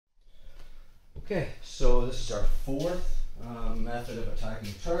Okay, so this is our fourth method of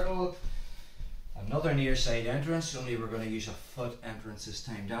attacking turtle. Another near side entrance, only we're going to use a foot entrance this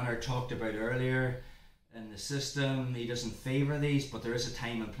time. Danaher talked about earlier in the system, he doesn't favour these, but there is a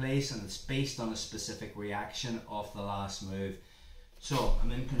time and place and it's based on a specific reaction of the last move. So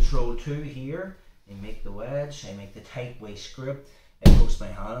I'm in control 2 here. I make the wedge, I make the tight waist grip, I post my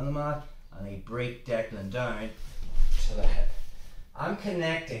hand on the mat and I break Declan down to the hip. I'm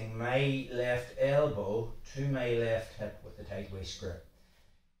connecting my left elbow to my left hip with the tight waist grip.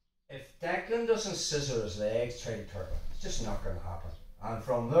 If Declan doesn't scissor his legs, try to turtle. It's just not going to happen. And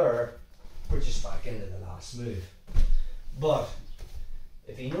from there, we're just back into the last move. But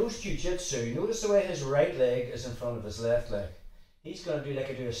if he knows jiu-jitsu, notice the way his right leg is in front of his left leg. He's going to do like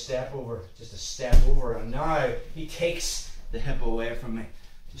I do a step over, just a step over, and now he takes the hip away from me.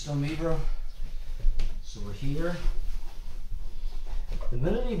 Just on me, bro. So we're here. The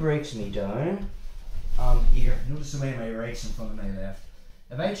minute he breaks me down, I'm here. Notice the way my right's in front of my left.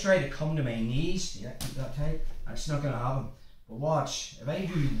 If I try to come to my knees, yeah, keep that tight, it's not going to happen. But watch, if I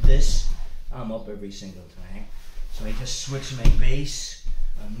do this, I'm up every single time. So I just switch my base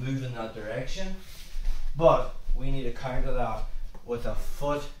and move in that direction. But we need to counter that with a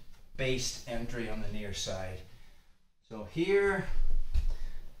foot based entry on the near side. So here,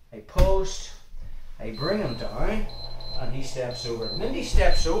 I post, I bring him down, and he steps over. The minute he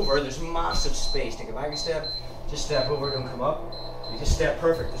steps over, there's massive space. Take a back step, just step over, don't come up. You just step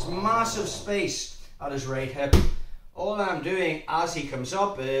perfect. There's massive space at his right hip. All I'm doing as he comes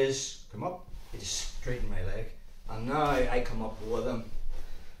up is come up. I just straighten my leg, and now I come up with him,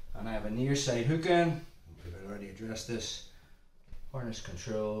 and I have a near side hook in. I've already addressed this. Harness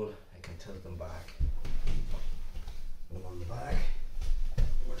control. I can tilt them back. Put them on the back.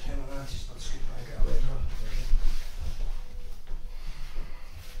 One more time on that. Just put scoot back out later.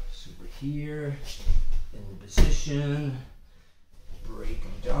 Super here in the position. Break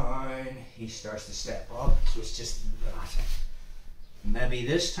him down. He starts to step up. So it's just that. Maybe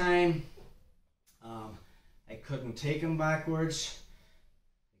this time I couldn't take him backwards.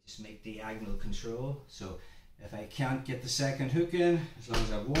 I just make diagonal control. So if I can't get the second hook in, as long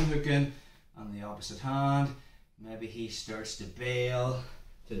as I have one hook in on the opposite hand, maybe he starts to bail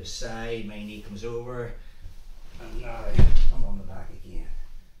to the side, my knee comes over, and now I'm on the back again.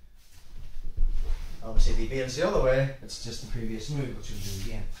 Obviously if he bails the other way, it's just the previous move, which we'll do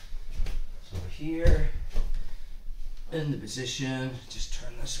again. So we're here, in the position, just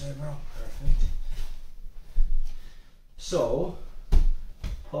turn this way, bro, perfect. So,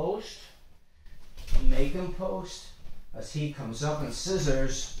 post, make him post. As he comes up and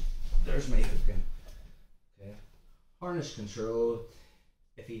scissors, there's my hook in. Okay. Harness control.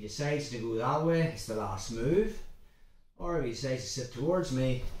 If he decides to go that way, it's the last move. Or if he decides to sit towards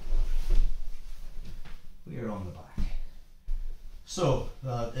me, we are on the back. So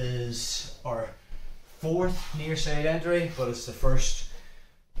that is our fourth near side entry, but it's the first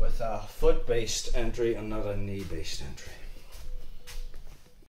with a foot based entry and not a knee based entry.